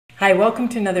Hi, welcome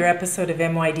to another episode of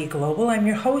MYD Global. I'm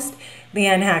your host,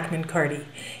 Leanne Hackman-Carty.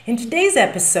 In today's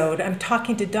episode, I'm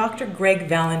talking to Dr. Greg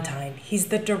Valentine. He's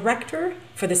the director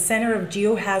for the Center of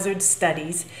Geohazards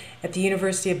Studies at the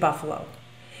University of Buffalo.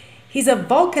 He's a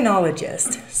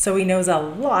volcanologist, so he knows a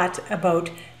lot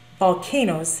about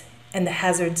volcanoes and the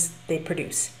hazards they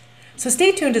produce. So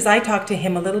stay tuned as I talk to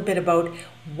him a little bit about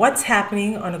what's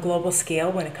happening on a global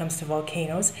scale when it comes to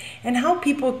volcanoes and how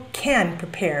people can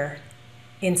prepare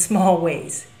in small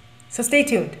ways. So stay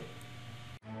tuned.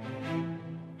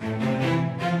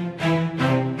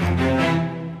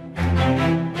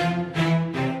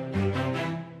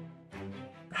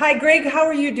 Hi, Greg. How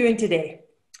are you doing today?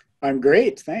 I'm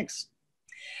great, thanks.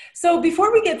 So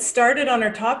before we get started on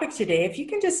our topic today, if you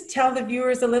can just tell the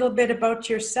viewers a little bit about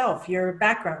yourself, your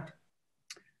background.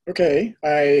 Okay,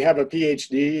 I have a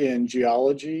PhD in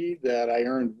geology that I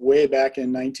earned way back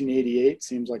in 1988,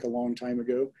 seems like a long time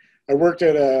ago. I worked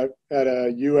at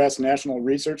a US National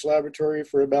Research Laboratory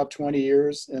for about 20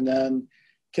 years and then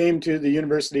came to the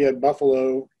University at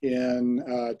Buffalo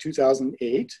in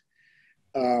 2008.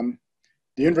 The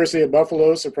University of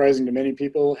Buffalo, surprising to many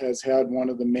people, has had one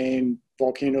of the main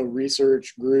volcano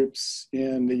research groups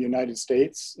in the United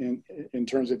States in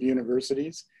terms of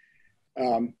universities.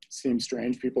 Seems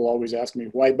strange. People always ask me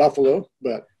why Buffalo,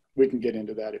 but we can get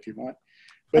into that if you want.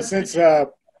 But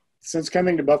since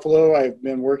coming to Buffalo, I've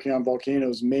been working on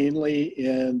volcanoes mainly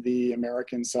in the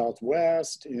American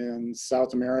Southwest, in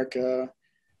South America,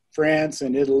 France,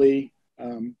 and Italy,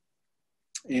 and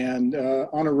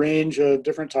on a range of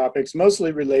different topics,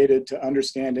 mostly related to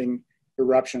understanding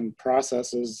eruption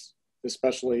processes,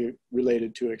 especially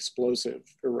related to explosive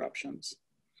eruptions.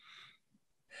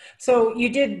 So you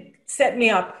did set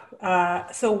me up.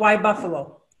 So why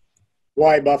Buffalo?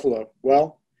 Why Buffalo?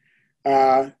 Well,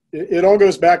 it all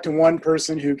goes back to one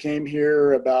person who came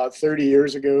here about 30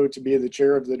 years ago to be the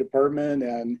chair of the department,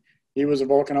 and he was a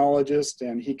volcanologist,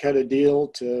 and he cut a deal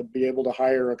to be able to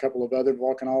hire a couple of other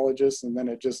volcanologists, and then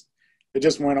it just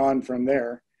went on from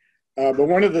there. But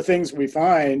one of the things we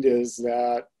find is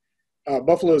that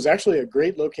Buffalo is actually a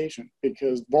great location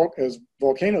because as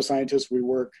volcano scientists, we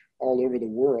work all over the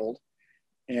world,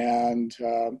 and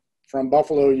from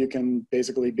Buffalo, you can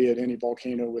basically be at any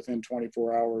volcano within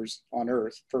 24 hours on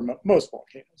Earth for most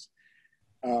volcanoes.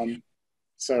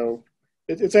 So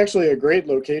it's actually a great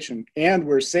location, and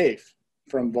we're safe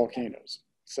from volcanoes.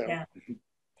 So, Yeah.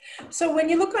 So when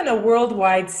you look on a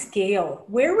worldwide scale,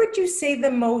 where would you say the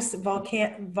most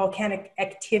volcanic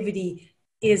activity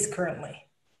is currently?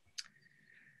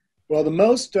 well, the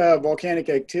most volcanic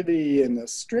activity in the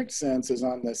strict sense is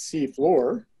on the sea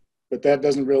floor, but that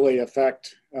doesn't really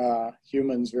affect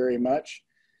humans very much.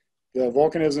 The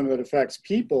volcanism that affects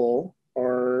people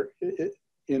are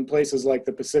in places like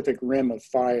the Pacific Rim of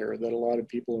Fire that a lot of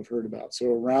people have heard about. So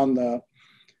around the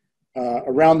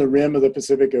rim of the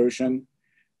Pacific Ocean,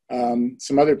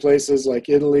 some other places like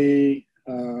Italy,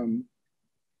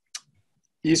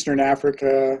 Eastern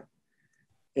Africa,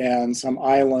 and some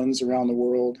islands around the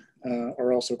world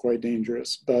are also quite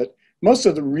dangerous. But most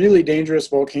of the really dangerous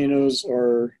volcanoes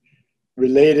are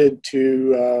related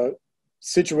to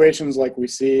situations like we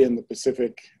see in the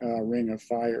Pacific Ring of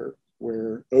Fire,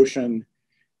 where the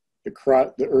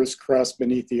Earth's crust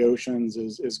beneath the oceans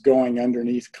is going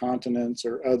underneath continents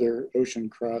or other ocean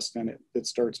crust, and it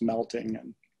starts melting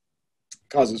and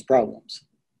causes problems.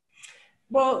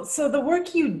 Well, so the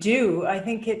work you do, I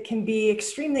think it can be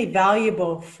extremely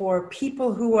valuable for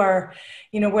people who are,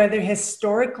 whether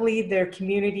historically their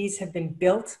communities have been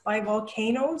built by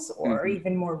volcanoes or Mm-hmm.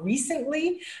 even more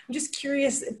recently. I'm just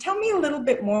curious, tell me a little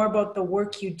bit more about the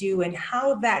work you do and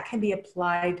how that can be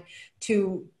applied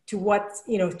to what,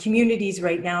 communities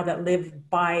right now that live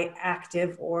by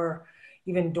active or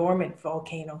even dormant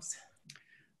volcanoes.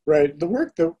 Right. The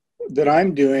work that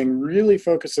I'm doing really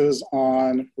focuses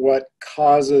on what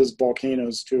causes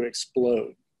volcanoes to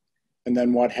explode and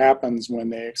then what happens when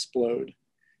they explode.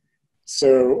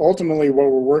 So ultimately, what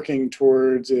we're working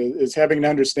towards is having an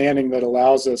understanding that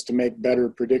allows us to make better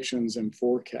predictions and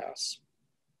forecasts.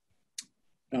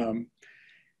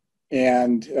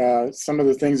 And some of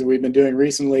the things that we've been doing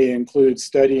recently include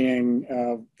studying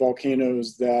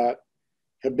volcanoes that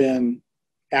have been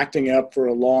acting up for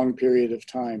a long period of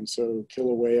time. So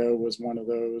Kilauea was one of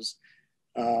those.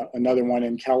 Another one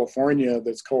in California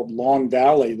that's called Long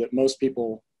Valley that most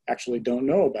people actually don't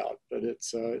know about, but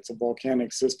it's a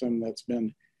volcanic system that's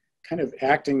been kind of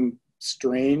acting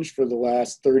strange for the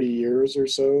last 30 years or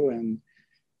so, and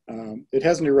it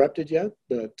hasn't erupted yet,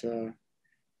 but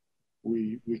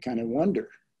we kind of wonder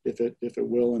if it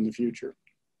will in the future.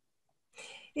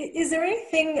 Is there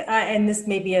anything, and this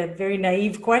may be a very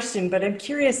naive question, but I'm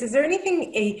curious, is there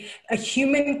anything a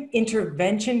human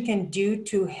intervention can do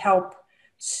to help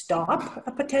stop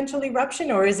a potential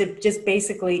eruption? Or is it just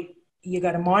basically you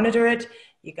got to monitor it,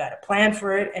 you got to plan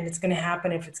for it, and it's going to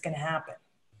happen if it's going to happen?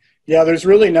 Yeah, there's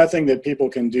really nothing that people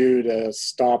can do to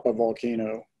stop a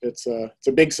volcano. It's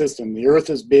a big system. The Earth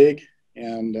is big,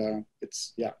 and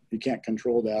you can't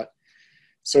control that.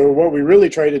 So what we really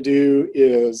try to do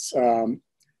is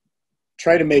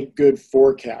try to make good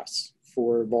forecasts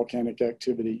for volcanic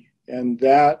activity. And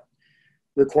that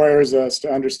requires us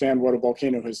to understand what a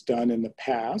volcano has done in the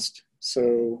past.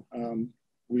 So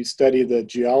we study the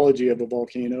geology of a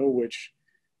volcano, which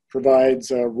provides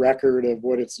a record of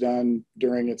what it's done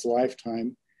during its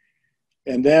lifetime.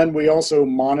 And then we also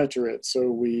monitor it. So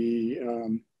we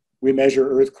measure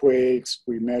earthquakes,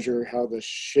 we measure how the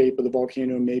shape of the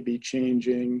volcano may be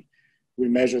changing, we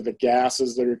measure the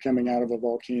gases that are coming out of a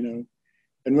volcano.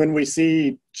 And when we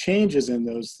see changes in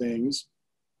those things,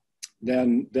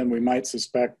 then we might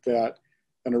suspect that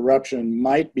an eruption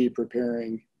might be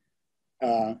preparing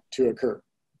to occur.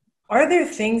 Are there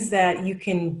things that you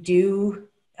can do?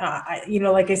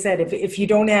 Like I said, if you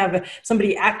don't have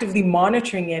somebody actively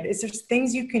monitoring it, is there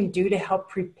things you can do to help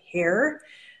prepare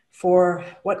for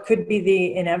what could be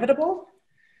the inevitable?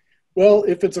 Well,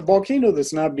 if it's a volcano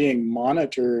that's not being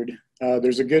monitored,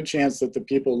 there's a good chance that the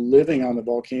people living on the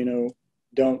volcano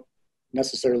don't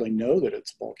necessarily know that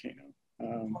it's a volcano.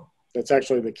 That's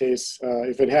actually the case.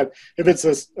 If it's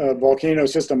a volcano,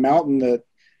 it's just a mountain that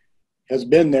has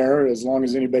been there as long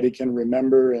as anybody can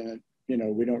remember, and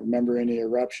we don't remember any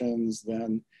eruptions,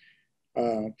 then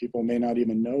people may not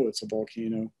even know it's a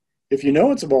volcano. If you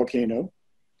know it's a volcano,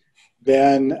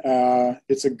 then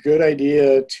it's a good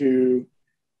idea to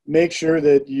make sure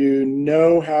that you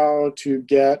know how to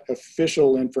get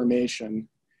official information.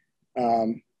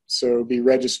 So be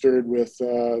registered with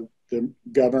the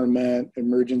government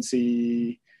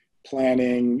emergency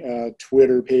planning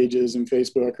Twitter pages and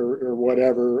Facebook or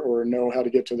whatever, or know how to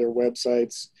get to their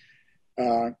websites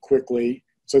quickly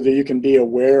so that you can be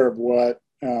aware of what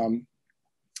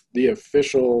the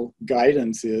official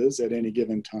guidance is at any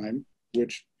given time,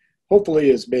 which hopefully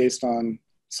is based on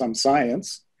some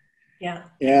science. Yeah.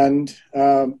 And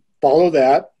follow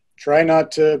that. Try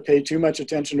not to pay too much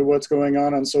attention to what's going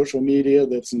on social media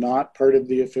that's not part of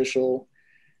the official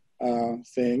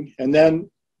thing. And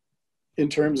then in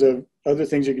terms of other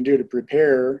things you can do to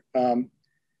prepare,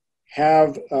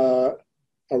 have a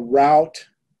route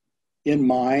in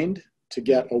mind to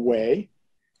get away,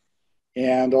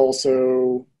 and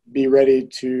also be ready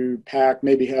to pack,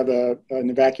 maybe have an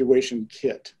evacuation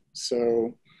kit.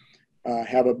 So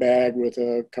have a bag with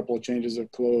a couple of changes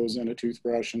of clothes and a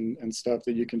toothbrush and stuff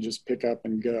that you can just pick up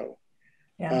and go.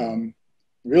 Yeah.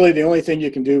 Really, the only thing you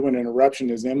can do when an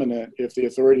eruption is imminent, if the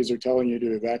authorities are telling you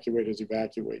to evacuate, is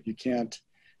evacuate. You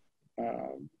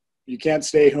can't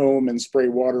stay home and spray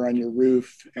water on your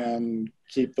roof and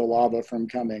keep the lava from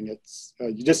coming.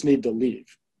 You just need to leave.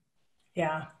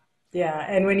 Yeah. Yeah.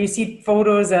 And when you see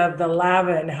photos of the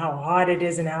lava and how hot it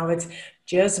is and how it's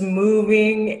just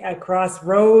moving across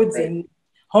roads Right. and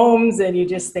homes, and you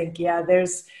just think,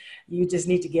 you just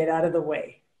need to get out of the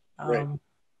way. Right.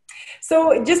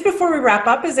 So just before we wrap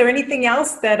up, is there anything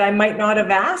else that I might not have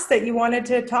asked that you wanted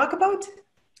to talk about?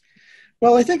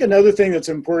 Well, I think another thing that's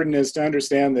important is to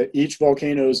understand that each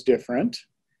volcano is different.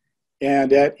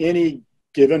 And at any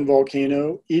given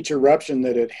volcano, each eruption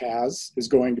that it has is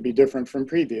going to be different from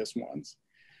previous ones.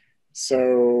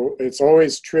 So it's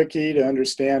always tricky to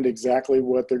understand exactly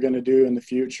what they're going to do in the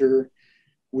future.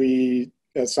 We,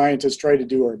 as scientists, try to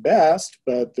do our best,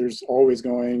 but there's always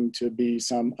going to be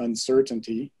some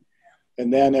uncertainty.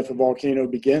 And then if a volcano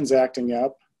begins acting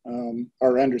up,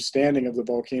 our understanding of the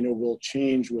volcano will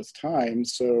change with time.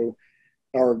 So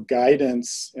our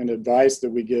guidance and advice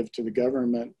that we give to the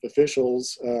government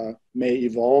officials may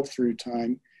evolve through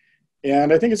time.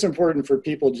 And I think it's important for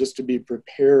people just to be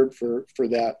prepared for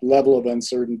that level of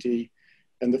uncertainty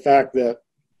and the fact that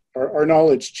our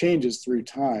knowledge changes through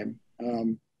time.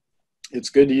 It's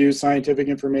good to use scientific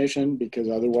information, because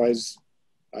otherwise,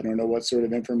 I don't know what sort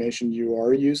of information you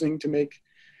are using to make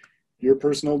your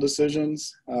personal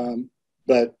decisions.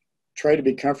 But try to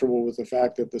be comfortable with the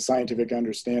fact that the scientific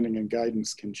understanding and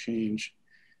guidance can change.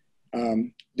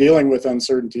 Dealing with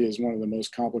uncertainty is one of the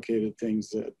most complicated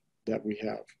things that we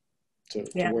have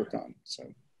to work on. So.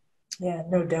 Yeah,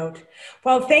 no doubt.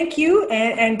 Well, thank you,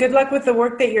 and good luck with the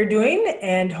work that you're doing.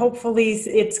 And hopefully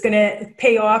it's going to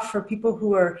pay off for people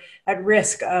who are at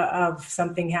risk of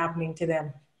something happening to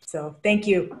them. So thank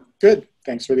you. Good.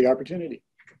 Thanks for the opportunity.